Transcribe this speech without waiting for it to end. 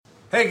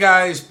Hey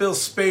guys, Bill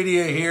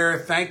Spadea here.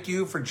 Thank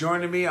you for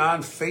joining me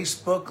on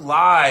Facebook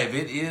Live.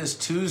 It is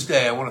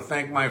Tuesday. I want to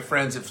thank my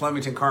friends at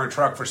Flemington Car and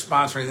Truck for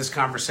sponsoring this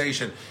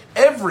conversation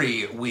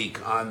every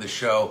week on the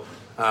show.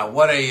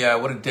 What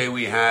a day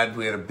we had.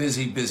 We had a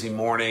busy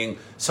morning.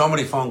 So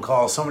many phone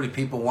calls, so many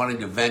people wanting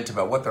to vent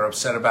about what they're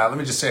upset about. Let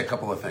me just say a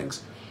couple of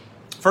things.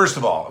 First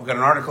of all, I've got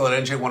an article at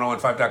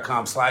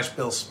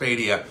nj1015.com/Bill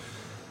Spadea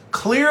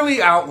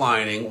clearly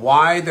outlining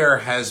why there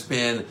has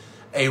been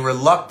a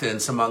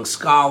reluctance among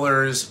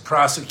scholars,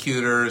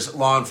 prosecutors,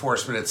 law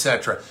enforcement,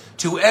 etc.,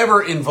 to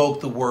ever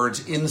invoke the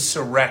words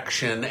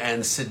insurrection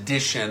and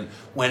sedition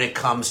when it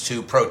comes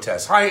to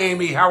protests. Hi,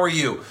 Amy. How are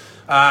you?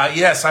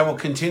 Yes, I will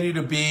continue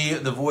to be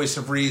the voice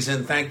of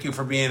reason. Thank you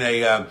for being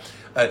a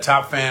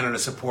top fan and a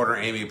supporter,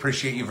 Amy.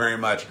 Appreciate you very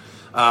much.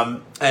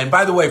 And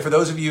by the way, for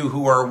those of you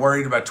who are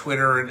worried about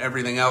Twitter and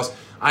everything else,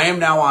 I am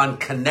now on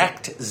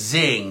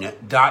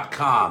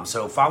connectzing.com.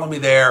 So follow me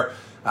there.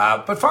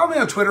 But follow me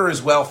on Twitter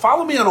as well.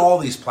 Follow me on all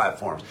these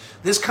platforms.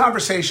 This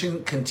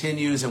conversation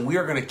continues, and we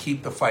are going to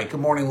keep the fight.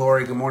 Good morning,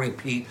 Lori. Good morning,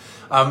 Pete.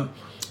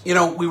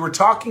 We were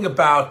talking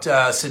about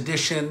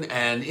sedition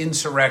and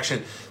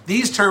insurrection.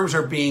 These terms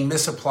are being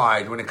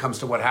misapplied when it comes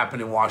to what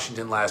happened in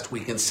Washington last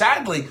week. And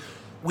sadly,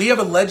 we have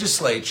a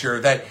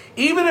legislature that,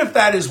 even if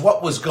that is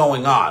what was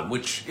going on,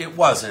 which it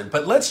wasn't,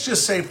 but let's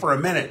just say for a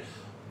minute,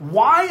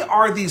 why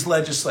are these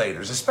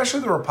legislators,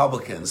 especially the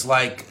Republicans,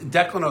 like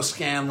Declan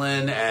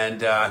O'Scanlan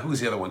and who's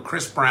the other one,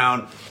 Chris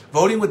Brown,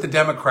 voting with the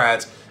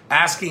Democrats,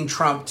 asking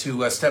Trump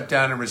to step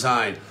down and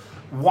resign?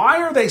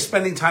 Why are they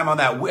spending time on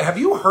that? Have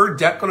you heard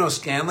Declan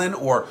O'Scanlan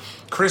or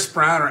Chris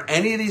Brown or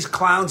any of these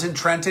clowns in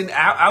Trenton,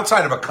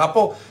 outside of a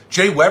couple?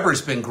 Jay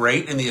Weber's been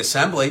great in the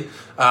Assembly.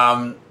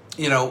 John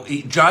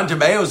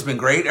DeMayo's been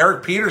great.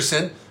 Eric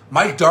Peterson,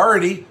 Mike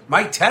Doherty,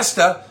 Mike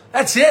Testa.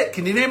 That's it.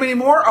 Can you name any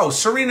more? Oh,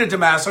 Serena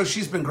DeMasso.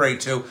 She's been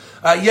great too.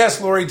 Yes,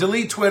 Lori,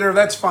 delete Twitter.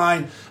 That's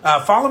fine.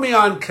 Follow me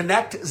on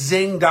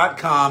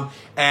connectzing.com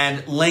and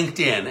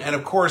LinkedIn. And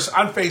of course,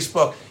 on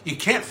Facebook. You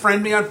can't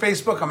friend me on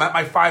Facebook. I'm at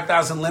my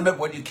 5,000 limit.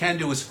 What you can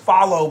do is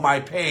follow my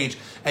page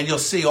and you'll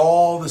see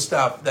all the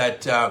stuff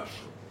that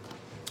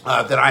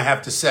I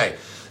have to say.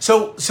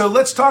 So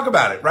let's talk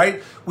about it,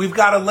 right? We've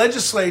got a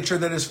legislature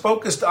that is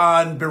focused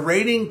on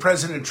berating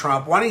President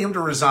Trump, wanting him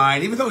to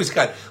resign, even though he's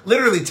got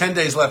literally 10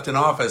 days left in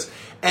office.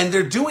 And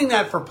they're doing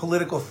that for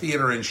political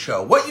theater and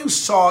show. What you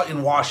saw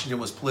in Washington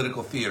was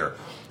political theater.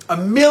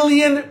 1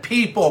 million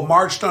people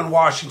marched on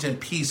Washington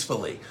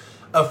peacefully.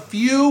 A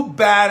few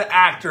bad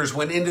actors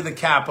went into the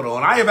Capitol.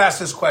 And I have asked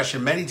this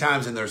question many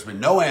times and there's been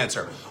no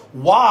answer.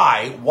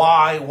 Why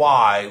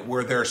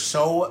were there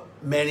so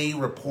many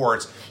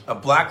reports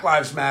of Black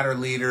Lives Matter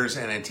leaders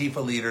and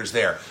Antifa leaders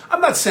there?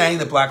 I'm not saying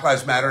that Black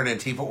Lives Matter and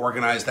Antifa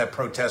organized that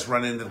protest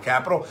run into the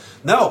Capitol.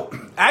 No,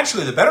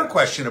 actually, the better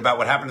question about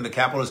what happened in the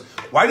Capitol is,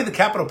 why did the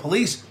Capitol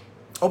Police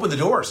open the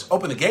doors,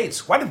 open the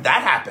gates? Why did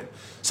that happen?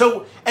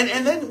 So,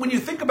 and then when you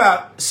think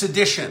about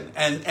sedition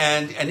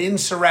and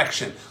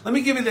insurrection, let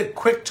me give you the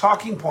quick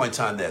talking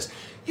points on this.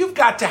 You've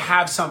got to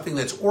have something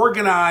that's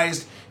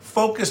organized,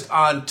 focused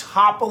on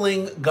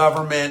toppling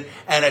government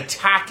and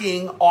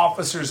attacking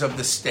officers of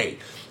the state.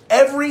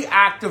 Every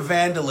act of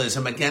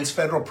vandalism against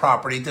federal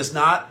property does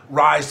not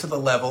rise to the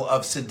level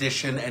of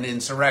sedition and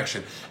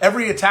insurrection.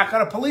 Every attack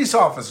on a police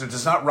officer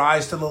does not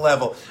rise to the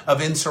level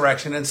of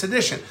insurrection and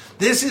sedition.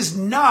 This is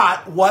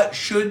not what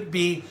should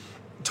be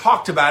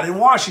talked about in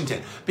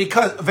Washington.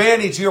 Because,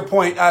 Vanny, to your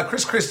point,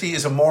 Chris Christie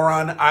is a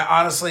moron. I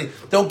honestly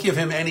don't give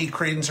him any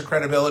credence or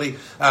credibility.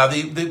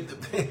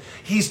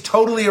 He's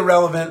totally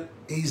irrelevant.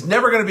 He's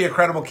never going to be a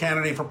credible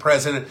candidate for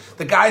president.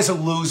 The guy's a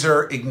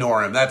loser.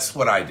 Ignore him. That's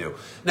what I do.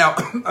 Now,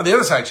 on the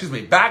other side,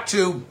 back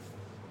to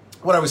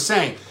what I was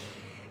saying.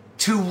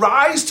 To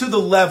rise to the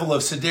level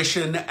of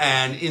sedition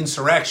and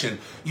insurrection,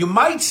 you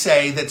might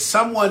say that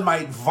someone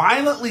might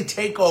violently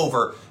take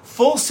over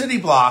full city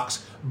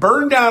blocks,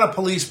 burn down a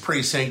police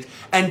precinct,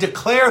 and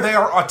declare they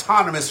are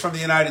autonomous from the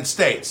United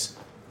States.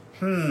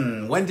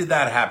 When did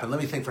that happen? Let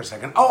me think for a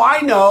second. Oh, I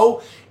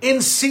know.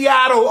 In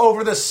Seattle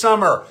over the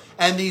summer.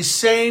 And these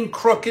same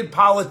crooked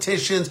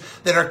politicians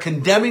that are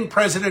condemning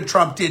President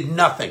Trump did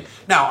nothing.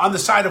 Now, on the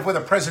side of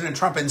whether President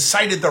Trump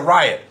incited the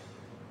riot.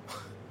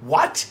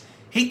 What?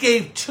 He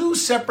gave 2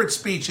 separate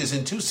speeches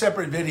in 2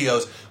 separate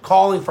videos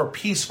calling for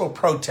peaceful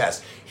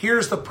protest.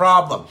 Here's the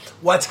problem.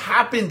 What's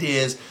happened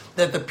is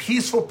that the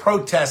peaceful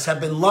protests have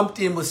been lumped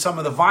in with some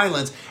of the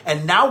violence.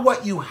 And now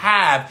what you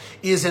have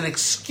is an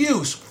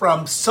excuse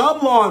from some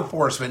law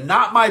enforcement,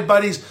 not my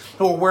buddies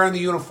who are wearing the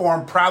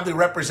uniform, proudly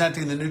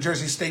representing the New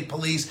Jersey State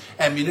Police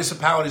and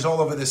municipalities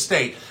all over the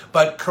state,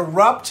 but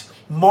corrupt,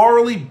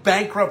 morally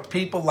bankrupt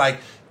people like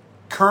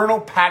Colonel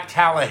Pat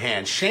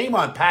Callahan, shame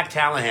on Pat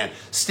Callahan,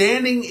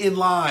 standing in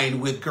line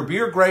with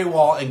Kabir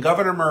Graywal and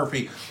Governor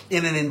Murphy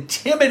in an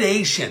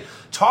intimidation.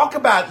 Talk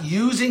about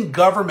using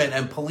government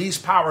and police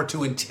power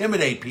to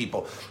intimidate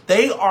people.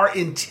 They are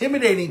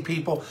intimidating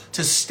people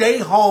to stay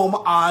home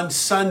on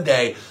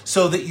Sunday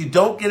so that you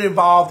don't get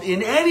involved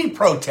in any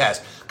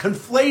protest,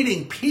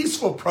 conflating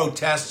peaceful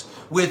protests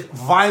with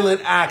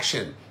violent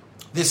action.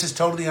 This is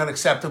totally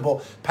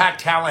unacceptable. Pat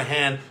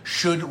Callahan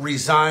should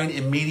resign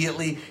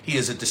immediately. He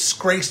is a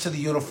disgrace to the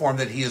uniform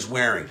that he is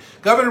wearing.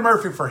 Governor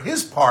Murphy, for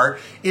his part,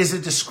 is a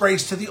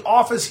disgrace to the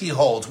office he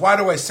holds. Why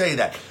do I say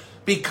that?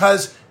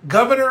 Because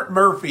Governor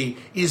Murphy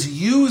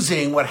is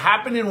using what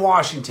happened in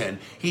Washington.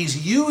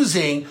 He's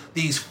using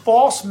these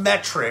false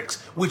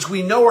metrics, which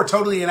we know are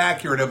totally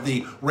inaccurate, of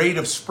the rate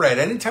of spread.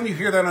 Anytime you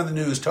hear that on the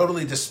news,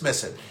 totally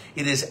dismiss it.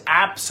 It is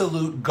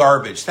absolute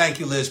garbage. Thank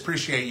you, Liz.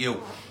 Appreciate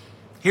you.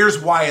 Here's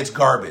why it's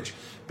garbage.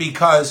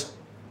 Because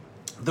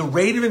the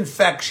rate of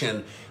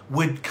infection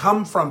would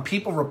come from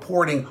people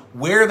reporting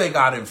where they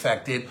got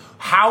infected,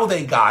 how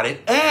they got it,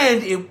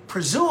 and it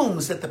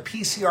presumes that the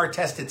PCR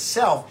test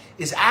itself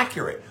is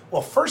accurate.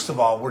 Well, first of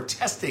all, we're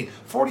testing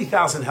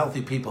 40,000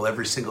 healthy people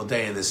every single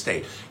day in this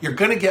state. You're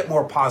going to get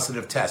more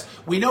positive tests.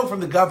 We know from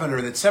the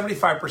governor that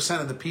 75%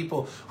 of the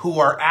people who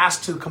are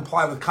asked to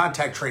comply with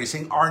contact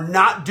tracing are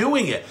not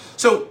doing it.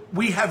 So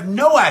we have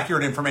no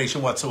accurate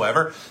information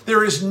whatsoever.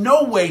 There is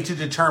no way to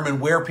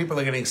determine where people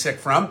are getting sick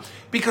from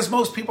because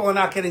most people are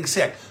not getting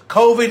sick.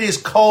 COVID is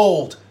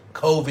cold.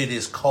 COVID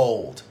is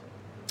cold.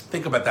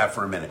 Think about that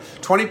for a minute.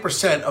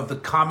 20% of the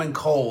common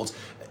colds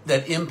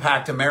that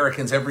impact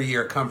Americans every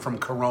year come from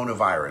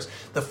coronavirus.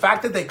 The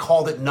fact that they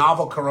called it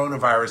novel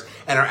coronavirus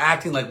and are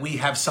acting like we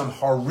have some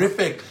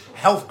horrific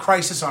health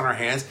crisis on our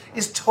hands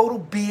is total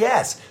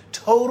BS.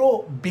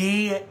 Total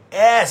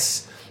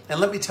BS. And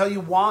let me tell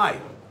you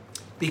why.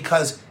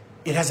 Because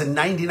it has a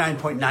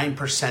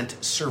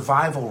 99.9%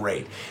 survival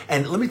rate.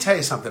 And let me tell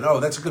you something.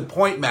 Oh, that's a good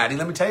point, Maddie.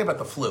 Let me tell you about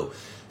the flu.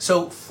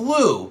 So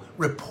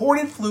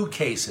reported flu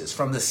cases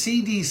from the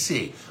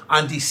CDC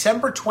on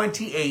December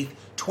 28th,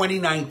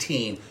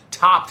 2019,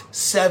 topped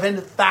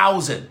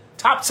 7,000.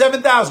 Top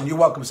 7,000. You're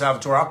welcome,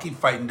 Salvatore. I'll keep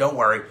fighting. Don't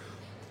worry.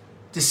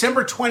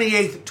 December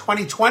 28th,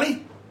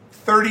 2020,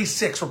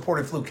 36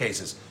 reported flu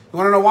cases. You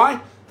want to know why?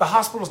 The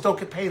hospitals don't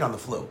get paid on the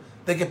flu.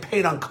 They get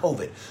paid on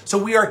COVID.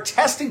 So we are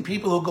testing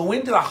people who go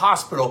into the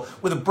hospital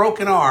with a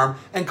broken arm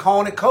and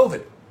calling it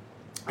COVID.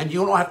 And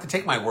you don't have to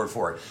take my word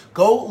for it.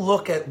 Go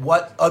look at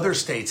what other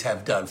states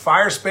have done.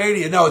 Fire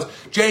Spadia. No,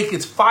 it's Jake.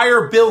 It's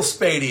Fire Bill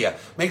Spadia.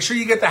 Make sure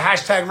you get the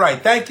hashtag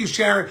right. Thank you,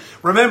 Sharon.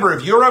 Remember,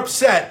 if you're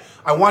upset,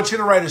 I want you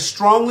to write a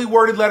strongly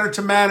worded letter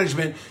to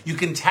management. You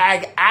can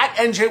tag at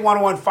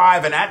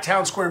NJ1015 and at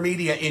Town Square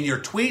Media in your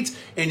tweets,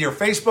 in your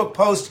Facebook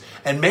posts,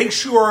 and make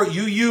sure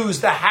you use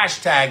the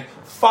hashtag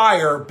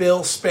Fire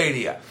Bill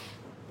Spadia.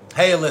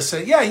 Hey,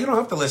 Alyssa. Yeah, you don't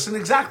have to listen.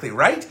 Exactly,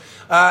 right?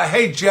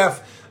 Hey,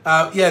 Jeff.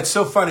 Yeah, it's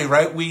so funny,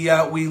 right? We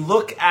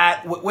look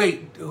at,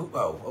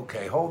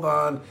 okay, hold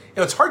on.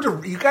 It's hard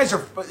to, you guys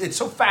are, it's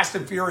so fast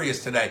and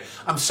furious today.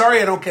 I'm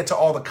sorry I don't get to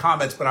all the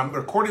comments, but I'm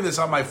recording this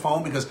on my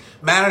phone because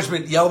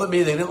management yelled at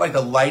me. They didn't like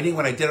the lighting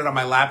when I did it on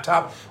my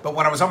laptop. But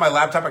when I was on my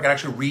laptop, I could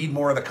actually read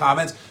more of the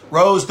comments.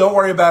 Rose, don't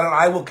worry about it.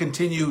 I will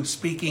continue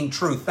speaking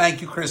truth.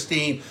 Thank you,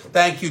 Christine.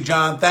 Thank you,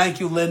 John.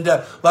 Thank you,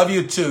 Linda. Love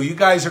you too. You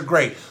guys are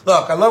great.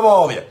 Look, I love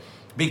all of you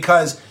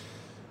because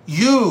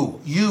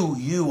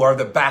you are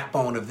the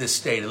backbone of this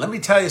state. And let me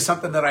tell you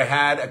something that I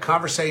had a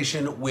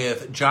conversation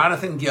with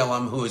Jonathan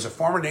Gillum, who is a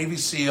former Navy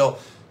SEAL,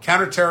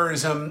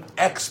 counterterrorism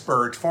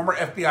expert, former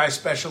FBI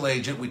special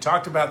agent. We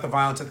talked about the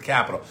violence at the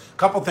Capitol. A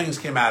couple things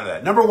came out of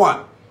that. Number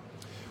one,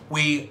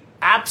 we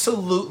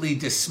absolutely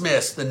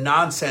dismiss the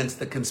nonsense,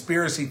 the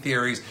conspiracy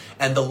theories,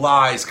 and the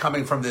lies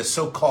coming from this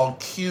so-called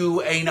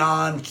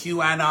QAnon,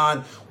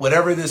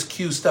 whatever this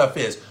Q stuff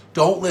is.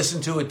 Don't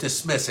listen to it,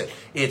 dismiss it.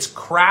 It's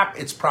crap,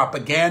 it's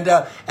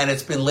propaganda, and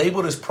it's been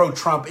labeled as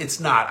pro-Trump. It's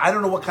not. I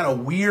don't know what kind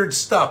of weird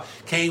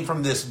stuff came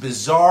from this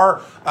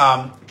bizarre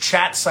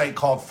chat site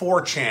called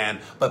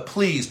 4chan, but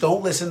please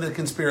don't listen to the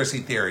conspiracy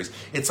theories.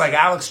 It's like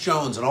Alex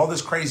Jones and all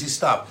this crazy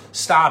stuff.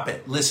 Stop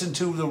it. Listen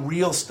to the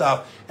real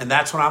stuff, and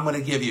that's what I'm going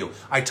to give you.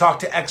 I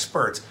talk to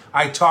experts.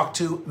 I talk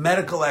to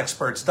medical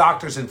experts,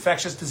 doctors,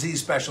 infectious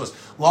disease specialists,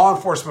 law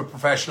enforcement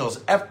professionals,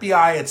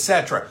 FBI,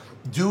 etc.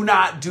 Do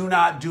not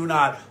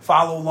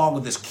follow along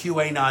with this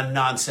QAnon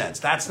nonsense.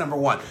 That's number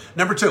one.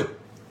 Number two,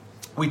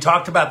 we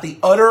talked about the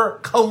utter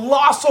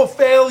colossal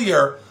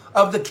failure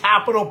of the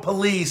Capitol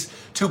Police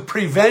to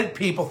prevent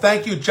people.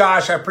 Thank you,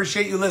 Josh. I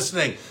appreciate you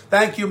listening.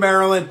 Thank you,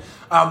 Marilyn.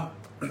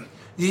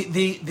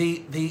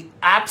 The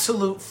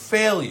absolute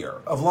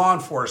failure of law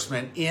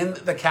enforcement in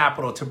the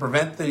Capitol to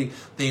prevent the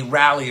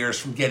ralliers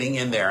from getting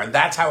in there. And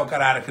that's how it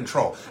got out of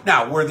control.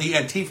 Now, were the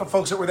Antifa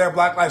folks that were there,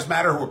 Black Lives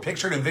Matter, who were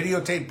pictured and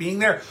videotaped being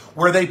there,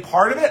 were they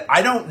part of it?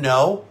 I don't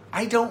know.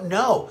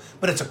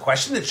 But it's a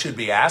question that should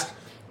be asked,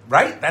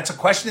 right? That's a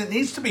question that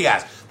needs to be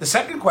asked. The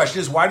second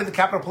question is, why did the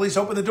Capitol Police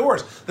open the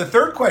doors? The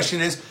third question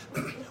is,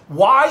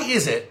 why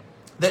is it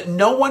that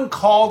no one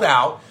called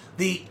out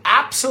the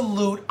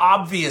absolute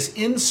obvious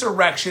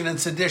insurrection and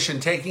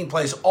sedition taking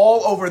place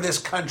all over this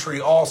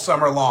country all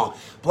summer long?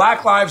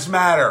 Black Lives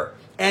Matter,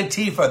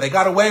 Antifa, they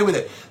got away with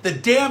it. The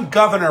damn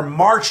governor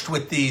marched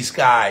with these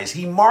guys.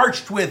 He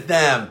marched with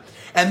them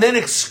and then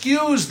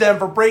excused them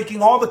for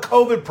breaking all the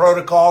COVID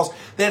protocols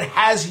that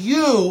has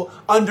you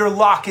under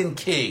lock and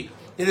key.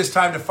 It is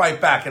time to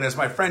fight back. And as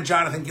my friend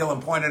Jonathan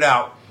Gillum pointed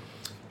out,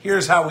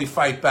 here's how we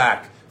fight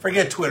back.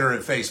 Forget Twitter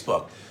and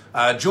Facebook.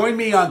 Join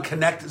me on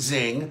Connect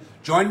Zing.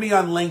 Join me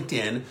on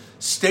LinkedIn.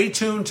 Stay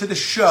tuned to the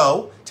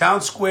show.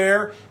 Town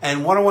Square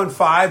and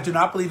 1015 do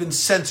not believe in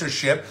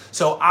censorship.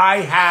 So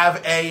I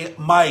have a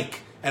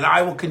mic, and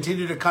I will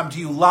continue to come to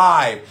you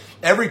live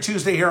every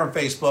Tuesday here on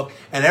Facebook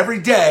and every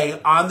day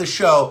on the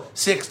show,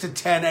 6 to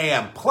 10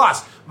 a.m.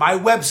 Plus, my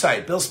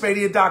website,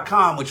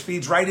 BillSpadia.com, which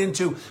feeds right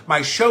into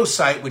my show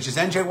site, which is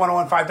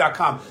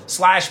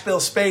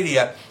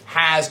NJ1015.com/BillSpadia,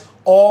 has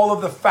all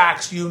of the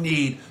facts you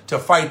need to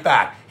fight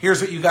back.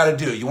 Here's what you got to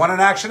do. You want an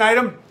action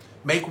item?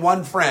 Make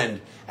one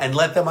friend and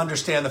let them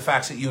understand the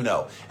facts that you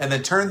know. And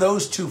then turn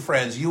those 2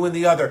 friends, you and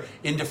the other,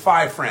 into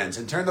 5 friends.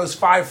 And turn those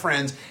 5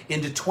 friends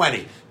into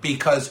 20,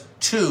 because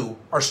 2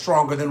 are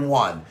stronger than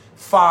 1.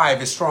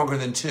 5 is stronger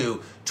than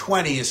 2.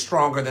 20 is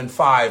stronger than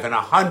 5. And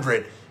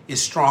 100 is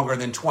stronger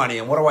than 20.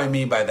 And what do I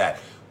mean by that?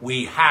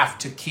 We have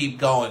to keep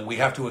going. We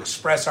have to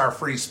express our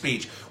free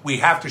speech. We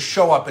have to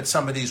show up at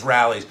some of these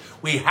rallies.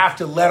 We have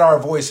to let our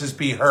voices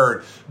be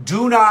heard.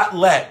 Do not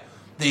let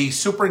the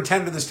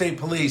superintendent of the state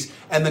police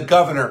and the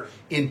governor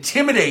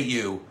intimidate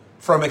you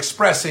from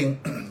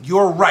expressing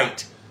your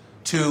right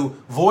to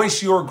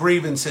voice your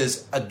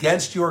grievances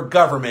against your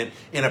government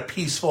in a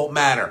peaceful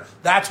manner.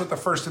 That's what the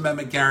First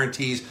Amendment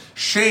guarantees.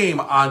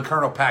 Shame on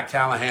Colonel Pat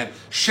Callahan.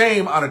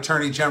 Shame on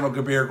Attorney General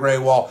Gabir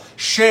Graywall.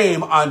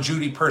 Shame on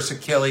Judy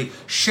Persikilli.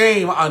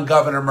 Shame on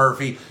Governor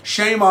Murphy.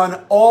 Shame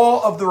on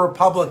all of the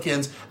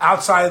Republicans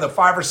outside of the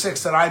 5 or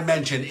 6 that I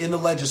mentioned in the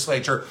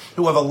legislature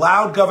who have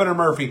allowed Governor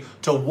Murphy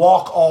to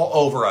walk all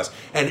over us.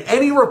 And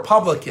any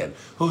Republican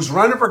who's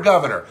running for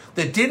governor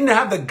that didn't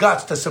have the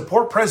guts to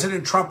support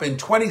President Trump in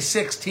 2016,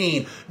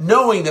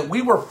 knowing that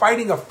we were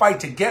fighting a fight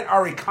to get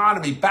our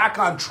economy back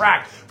on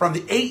track from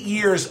the 8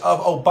 years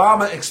of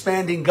Obama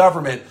expanding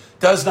government,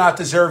 does not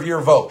deserve your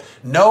vote.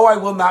 No, I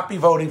will not be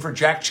voting for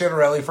Jack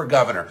Ciattarelli for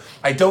governor.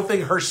 I don't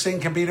think Hirsch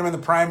Singh can beat him in the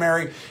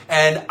primary,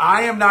 and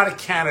I am not a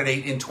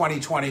candidate in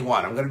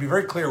 2021. I'm going to be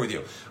very clear with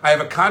you. I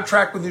have a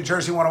contract with New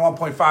Jersey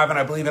 101.5, and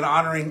I believe in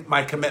honoring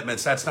my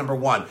commitments. That's number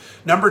 1.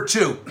 Number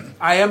 2,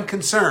 I am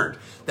concerned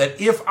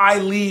that if I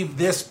leave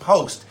this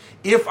post,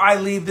 if I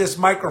leave this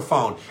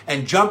microphone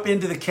and jump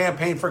into the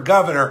campaign for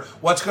governor,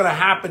 what's going to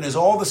happen is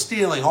all the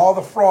stealing, all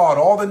the fraud,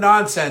 all the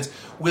nonsense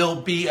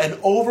will be an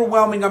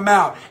overwhelming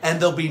amount, and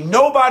there'll be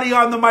nobody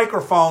on the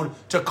microphone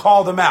to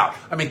call them out.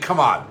 I mean,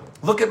 come on.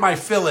 Look at my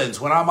fill-ins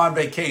when I'm on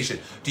vacation.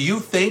 Do you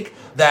think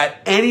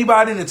that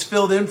anybody that's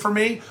filled in for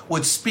me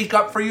would speak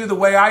up for you the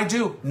way I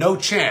do? No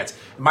chance.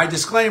 My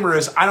disclaimer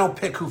is I don't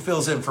pick who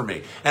fills in for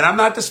me. And I'm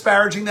not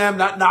disparaging them,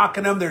 not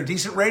knocking them. They're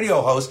decent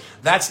radio hosts.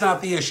 That's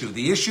not the issue.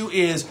 The issue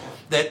is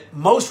that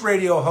most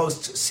radio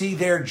hosts see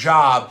their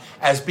job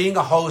as being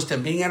a host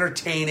and being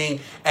entertaining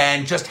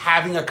and just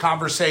having a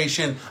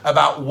conversation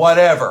about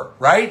whatever,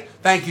 right?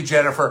 Thank you,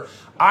 Jennifer.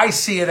 I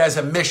see it as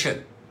a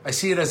mission. I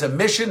see it as a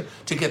mission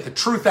to get the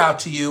truth out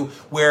to you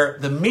where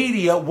the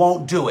media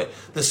won't do it.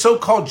 The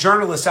so-called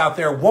journalists out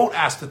there won't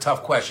ask the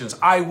tough questions.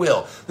 I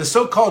will. The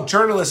so-called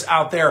journalists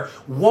out there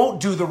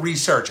won't do the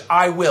research.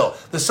 I will.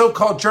 The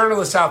so-called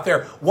journalists out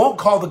there won't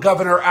call the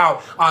governor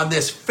out on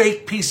this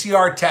fake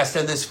PCR test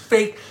and this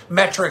fake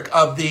metric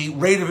of the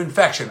rate of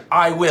infection.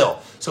 I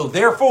will. So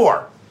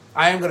therefore,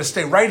 I am going to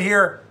stay right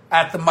here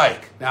at the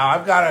mic. Now,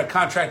 I've got a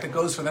contract that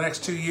goes for the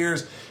next 2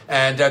 years,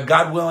 and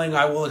God willing,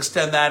 I will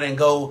extend that and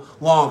go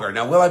longer.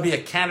 Now, will I be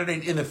a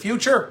candidate in the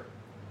future?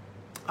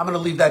 I'm going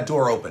to leave that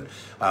door open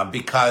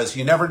because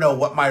you never know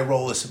what my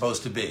role is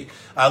supposed to be.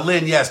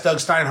 Lynn, yes, Doug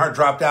Steinhardt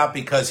dropped out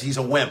because he's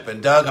a wimp.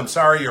 And Doug, I'm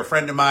sorry, you're a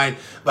friend of mine,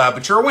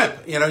 but you're a wimp.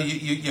 You know,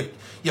 you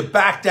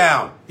backed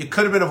down. You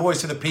could have been a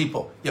voice of the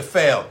people. You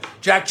failed.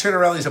 Jack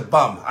Ciattarelli's a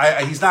bum.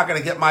 He's not going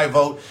to get my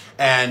vote,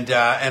 and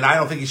I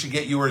don't think he should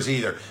get yours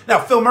either. Now,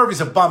 Phil Murphy's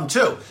a bum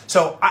too.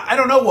 So I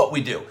don't know what we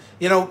do.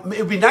 You know, it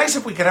would be nice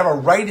if we could have a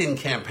write-in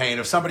campaign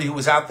of somebody who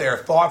was out there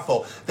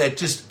thoughtful that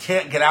just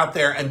can't get out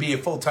there and be a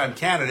full-time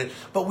candidate.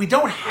 But we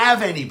don't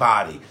have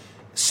anybody.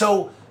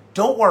 So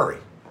don't worry.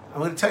 I'm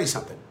going to tell you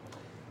something.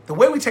 The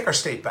way we take our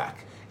state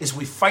back is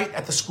we fight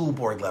at the school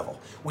board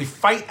level. We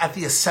fight at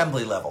the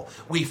assembly level.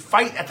 We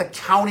fight at the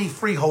county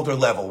freeholder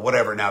level,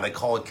 whatever now they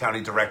call it,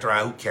 county director.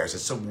 Who cares?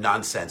 It's so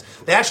nonsense.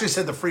 They actually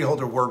said the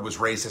freeholder word was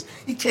racist.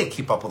 You can't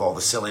keep up with all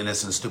the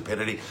silliness and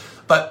stupidity.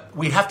 But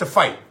we have to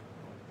fight.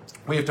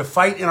 We have to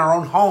fight in our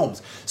own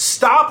homes.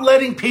 Stop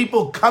letting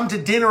people come to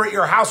dinner at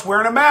your house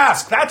wearing a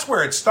mask. That's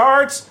where it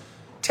starts.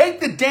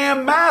 Take the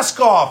damn mask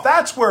off.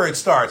 That's where it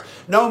starts.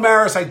 No,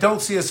 Maris, I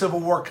don't see a civil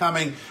war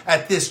coming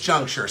at this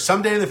juncture.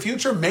 Someday in the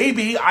future,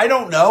 maybe. I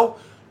don't know.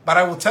 But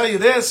I will tell you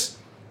this.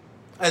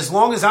 As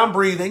long as I'm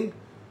breathing,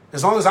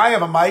 as long as I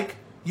have a mic,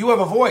 you have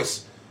a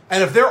voice.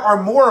 And if there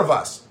are more of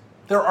us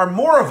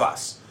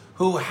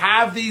who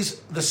have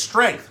the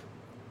strength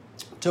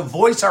to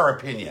voice our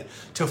opinion,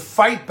 to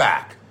fight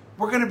back,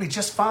 we're going to be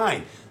just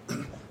fine.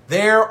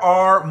 There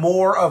are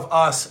more of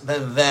us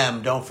than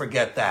them. Don't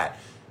forget that.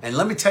 And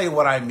let me tell you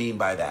what I mean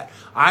by that.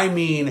 I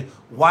mean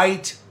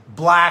white,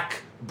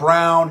 black,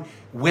 brown,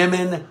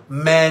 women,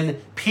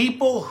 men,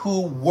 people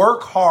who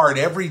work hard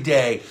every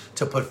day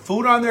to put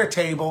food on their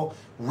table,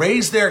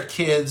 raise their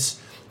kids,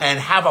 and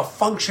have a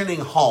functioning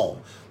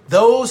home.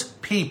 Those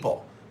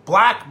people,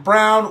 black,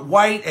 brown,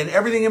 white, and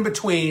everything in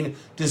between,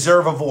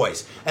 deserve a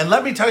voice. And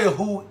let me tell you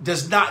who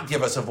does not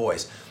give us a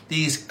voice.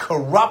 These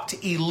corrupt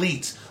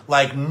elites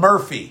like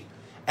Murphy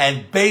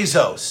and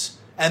Bezos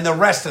and the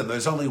rest of them.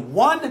 There's only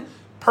one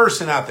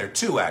person out there,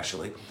 two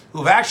actually,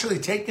 who've actually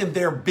taken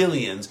their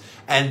billions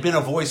and been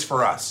a voice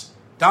for us.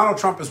 Donald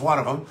Trump is one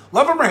of them.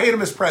 Love him or hate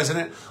him as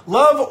president.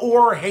 Love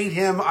or hate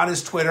him on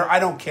his Twitter. I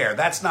don't care.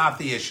 That's not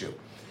the issue.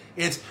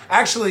 It's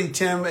actually,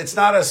 Tim, it's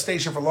not a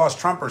station for lost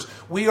Trumpers.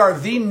 We are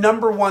the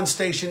 #1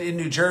 station in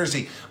New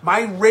Jersey.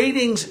 My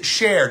ratings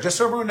share, just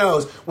so everyone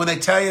knows, when they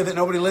tell you that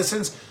nobody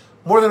listens,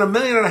 more than 1.5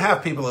 million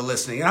people are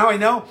listening. You know how I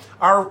know?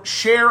 Our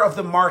share of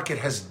the market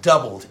has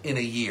doubled in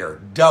a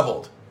year.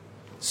 Doubled.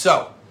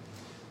 So,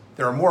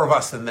 there are more of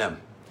us than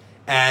them.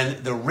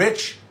 And the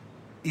rich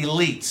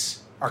elites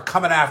are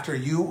coming after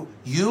you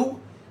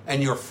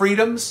and your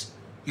freedoms,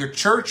 your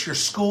church, your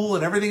school,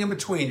 and everything in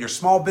between, your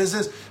small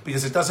business,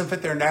 because it doesn't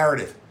fit their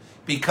narrative.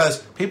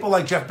 Because people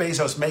like Jeff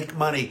Bezos make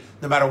money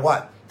no matter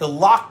what. The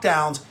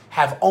lockdowns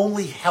have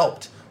only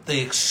helped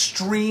the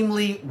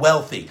extremely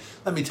wealthy.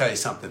 Let me tell you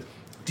something.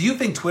 Do you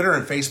think Twitter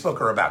and Facebook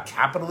are about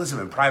capitalism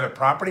and private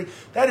property?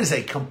 That is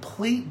a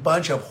complete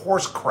bunch of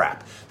horse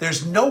crap.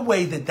 There's no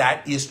way that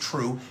that is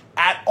true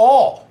at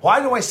all. Why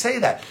do I say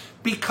that?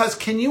 Because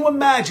can you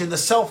imagine the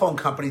cell phone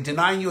company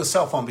denying you a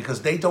cell phone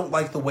because they don't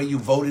like the way you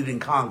voted in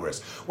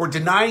Congress, or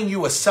denying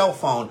you a cell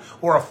phone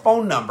or a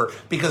phone number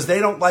because they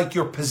don't like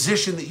your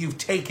position that you've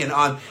taken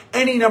on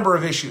any number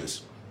of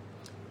issues?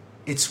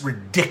 It's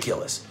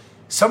ridiculous.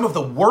 Some of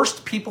the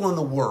worst people in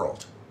the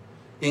world,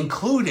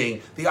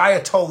 including the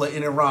Ayatollah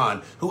in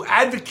Iran, who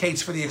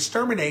advocates for the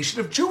extermination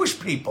of Jewish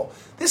people.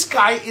 This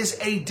guy is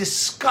a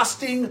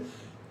disgusting,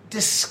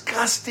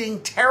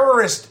 disgusting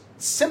terrorist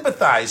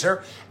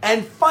sympathizer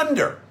and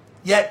funder.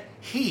 Yet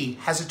he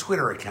has a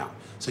Twitter account.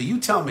 So you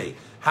tell me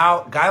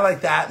how a guy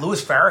like that,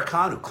 Louis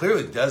Farrakhan, who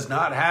clearly does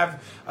not have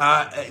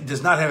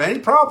any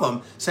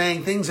problem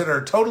saying things that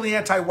are totally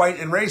anti-white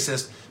and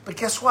racist, but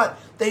guess what?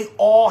 They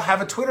all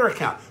have a Twitter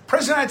account. President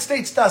of the United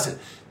States doesn't.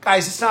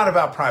 Guys, it's not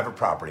about private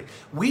property.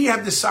 We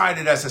have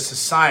decided as a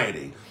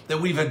society that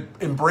we've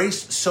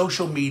embraced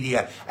social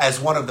media as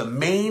one of the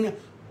main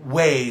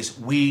ways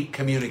we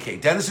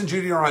communicate. Dennis and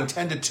Judy are on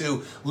 10 to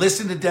 2.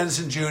 Listen to Dennis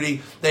and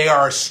Judy. They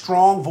are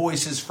strong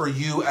voices for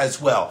you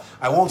as well.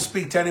 I won't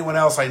speak to anyone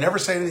else. I never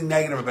say anything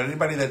negative about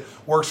anybody that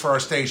works for our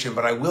station,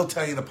 but I will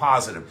tell you the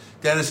positive.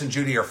 Dennis and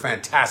Judy are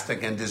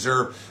fantastic and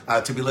deserve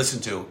to be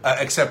listened to,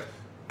 except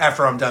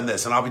after I'm done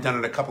this, and I'll be done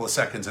in a couple of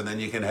seconds, and then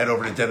you can head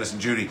over to Dennis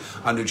and Judy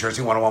on New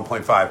Jersey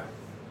 101.5.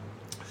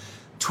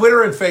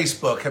 Twitter and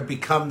Facebook have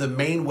become the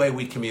main way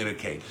we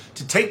communicate.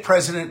 To take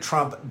President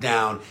Trump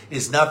down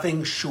is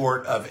nothing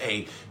short of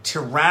a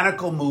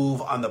tyrannical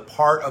move on the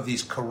part of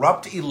these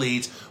corrupt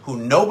elites who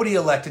nobody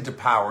elected to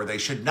power. They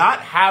should not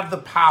have the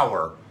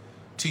power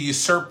to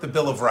usurp the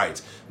Bill of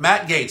Rights.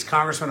 Matt Gaetz,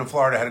 congressman in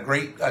Florida, had a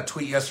great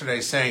tweet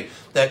yesterday saying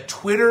that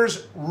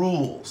Twitter's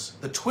rules,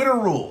 the Twitter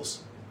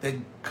rules that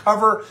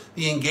cover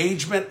the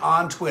engagement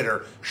on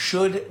Twitter,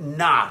 should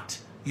not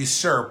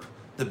usurp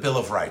the Bill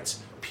of Rights.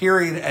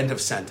 Period. End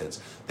of sentence.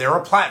 They're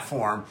a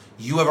platform.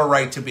 You have a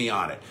right to be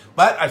on it.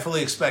 But I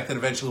fully expect that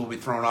eventually we'll be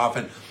thrown off.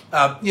 And,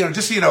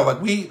 just so you know,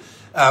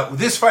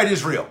 this fight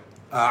is real.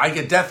 I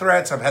get death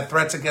threats. I've had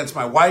threats against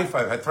my wife.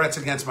 I've had threats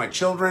against my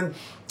children.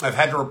 I've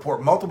had to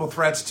report multiple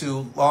threats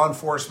to law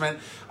enforcement.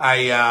 I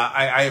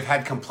have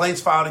had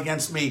complaints filed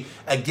against me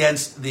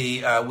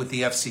with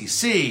the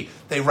FCC.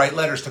 They write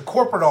letters to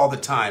corporate all the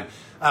time.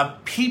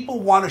 People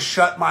want to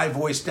shut my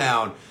voice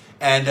down.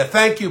 And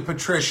thank you,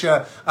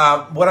 Patricia.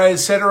 What I had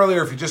said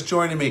earlier, if you're just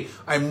joining me,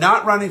 I'm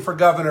not running for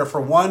governor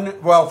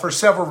for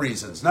several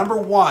reasons. Number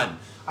one,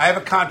 I have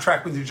a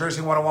contract with New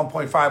Jersey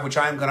 101.5, which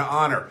I am going to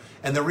honor.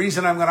 And the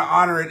reason I'm going to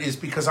honor it is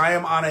because I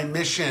am on a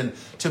mission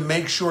to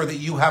make sure that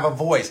you have a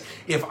voice.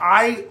 If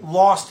I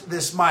lost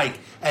this mic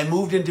and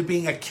moved into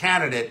being a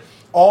candidate,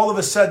 all of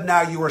a sudden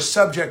now you are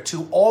subject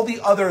to all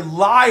the other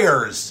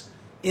liars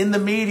in the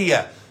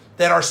media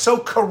that are so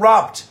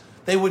corrupt.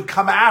 They would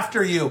come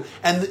after you,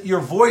 and your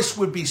voice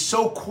would be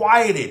so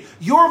quieted.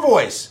 Your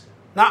voice,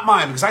 not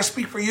mine, because I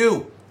speak for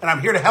you, and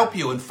I'm here to help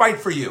you and fight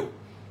for you.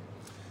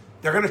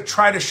 They're going to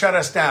try to shut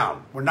us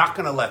down. We're not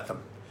going to let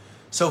them.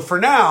 So for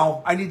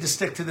now, I need to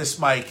stick to this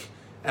mic,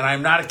 and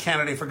I'm not a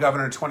candidate for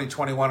governor in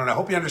 2021, and I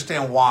hope you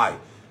understand why.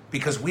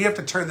 Because we have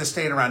to turn the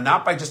state around,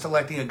 not by just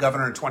electing a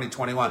governor in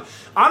 2021.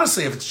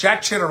 Honestly, if it's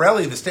Jack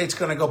Ciattarelli, the state's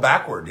going to go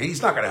backward. He's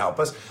not going to help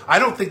us. I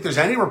don't think there's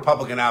any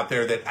Republican out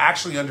there that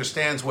actually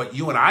understands what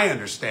you and I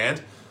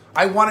understand.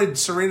 I wanted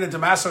Serena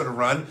DeMasso to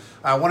run,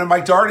 I wanted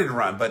Mike Doherty to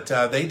run, but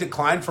they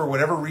declined for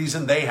whatever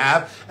reason they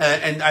have,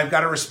 and I've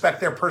got to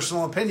respect their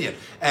personal opinion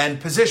and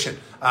position.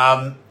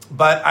 But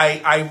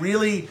I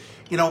really...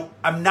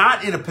 I'm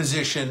not in a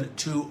position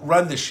to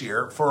run this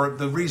year for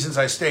the reasons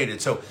I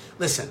stated. So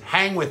listen,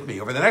 hang with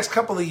me. Over the next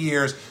couple of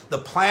years, the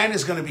plan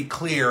is going to be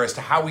clear as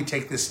to how we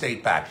take this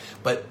state back.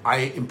 But I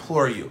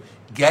implore you,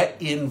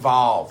 Get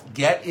involved.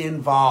 Get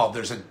involved.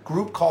 There's a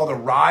group called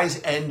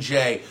Arise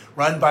NJ,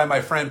 run by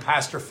my friend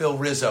Pastor Phil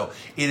Rizzo.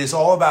 It is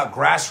all about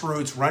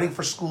grassroots, running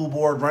for school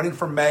board, running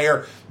for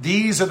mayor.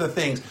 These are the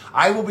things.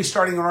 I will be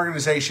starting an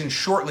organization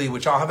shortly,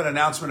 which I'll have an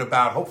announcement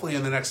about, hopefully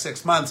in the next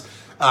 6 months,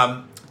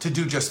 to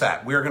do just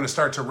that. We're going to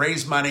start to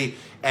raise money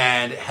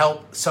and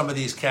help some of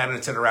these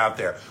candidates that are out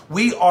there.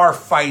 We are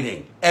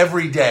fighting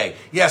every day.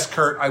 Yes,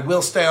 Kurt, I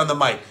will stay on the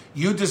mic.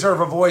 You deserve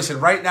a voice, and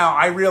right now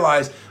I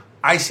realize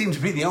I seem to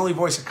be the only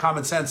voice of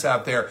common sense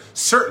out there,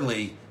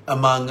 certainly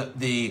among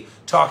the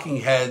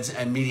talking heads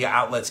and media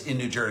outlets in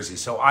New Jersey.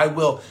 So I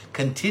will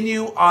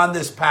continue on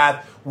this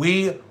path.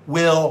 We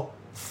will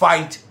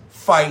fight,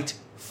 fight,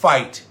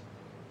 fight.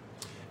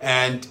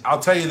 And I'll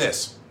tell you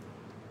this.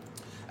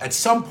 At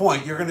some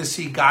point, you're going to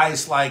see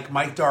guys like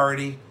Mike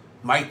Doherty,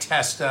 Mike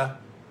Testa,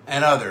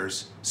 and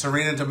others,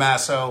 Serena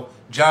DiMasso,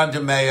 John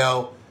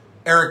DeMeo,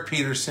 Eric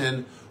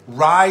Peterson,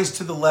 rise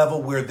to the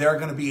level where they're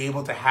going to be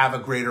able to have a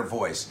greater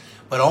voice.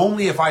 But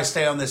only if I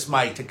stay on this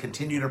mic to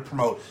continue to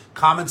promote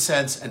common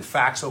sense and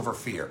facts over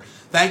fear.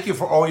 Thank you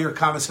for all your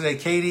comments today.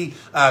 Katie,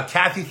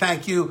 Kathy,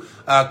 thank you.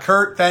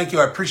 Kurt, thank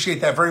you. I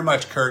appreciate that very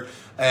much, Kurt.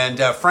 And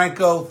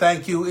Franco,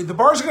 thank you. The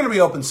bars are going to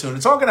be open soon.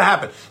 It's all going to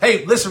happen.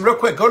 Hey, listen, real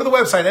quick. Go to the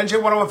website,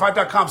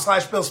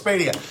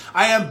 nj1015.com/BillSpadea.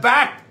 I am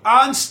back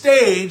on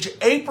stage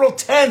April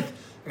 10th.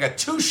 I got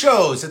 2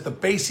 shows at the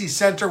Basie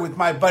Center with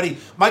my buddy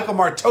Michael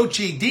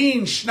Martocci,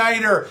 Dean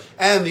Schneider,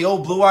 and the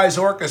Old Blue Eyes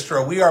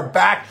Orchestra. We are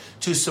back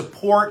to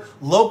support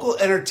local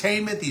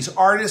entertainment, these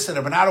artists that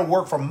have been out of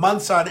work for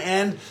months on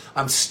end.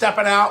 I'm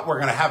stepping out. We're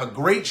going to have a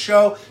great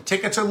show.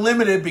 Tickets are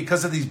limited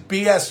because of these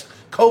BS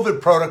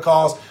COVID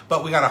protocols,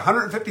 but we got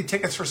 150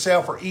 tickets for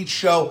sale for each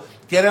show.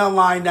 Get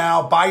online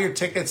now, buy your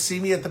tickets,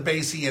 see me at the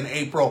Basie in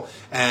April,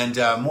 and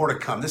more to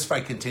come. This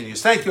fight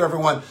continues. Thank you,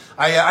 everyone.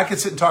 I could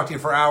sit and talk to you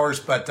for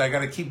hours, but I got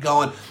to keep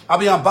going. I'll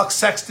be on Buck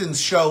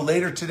Sexton's show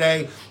later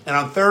today, and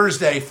on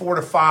Thursday, 4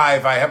 to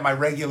 5, I have my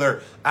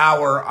regular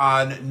hour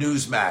on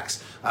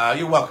Newsmax.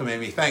 You're welcome,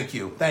 Amy. Thank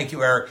you. Thank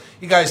you, Eric.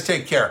 You guys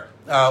take care.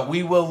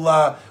 We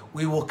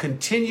will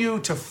continue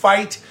to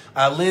fight.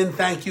 Lynn,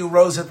 thank you.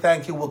 Rosa,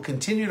 thank you. We'll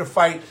continue to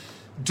fight.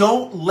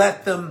 Don't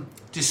let them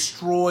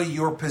destroy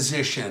your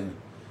position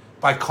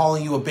by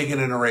calling you a bigot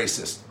and a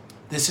racist.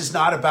 This is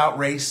not about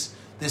race.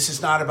 This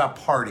is not about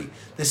party.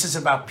 This is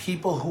about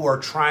people who are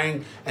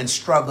trying and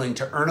struggling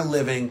to earn a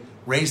living,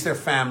 raise their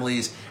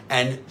families,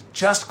 and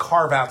just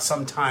carve out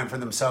some time for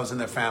themselves and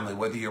their family,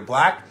 whether you're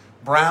black,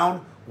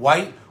 brown,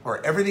 white,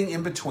 or everything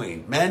in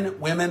between. Men,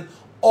 women,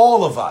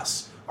 all of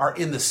us are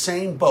in the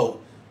same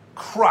boat,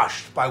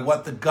 crushed by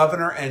what the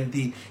governor and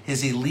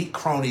his elite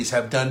cronies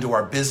have done to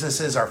our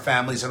businesses, our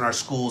families, and our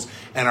schools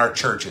and our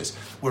churches.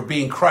 We're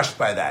being crushed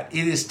by that.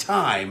 It is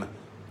time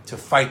to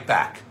fight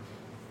back.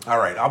 All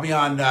right, I'll be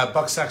on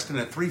Buck Sexton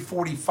at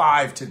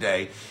 3:45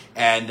 today,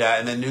 and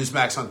then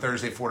Newsmax on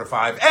Thursday, 4 to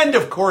 5. And,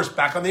 of course,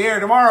 back on the air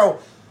tomorrow,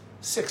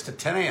 6 to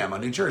 10 a.m.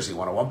 on New Jersey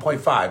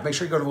 101.5. Make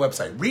sure you go to the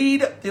website,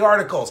 read the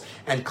articles,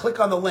 and click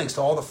on the links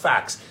to all the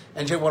facts.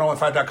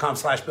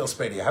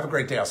 NJ1015.com/BillSpadea. Have a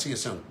great day. I'll see you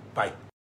soon. Bye.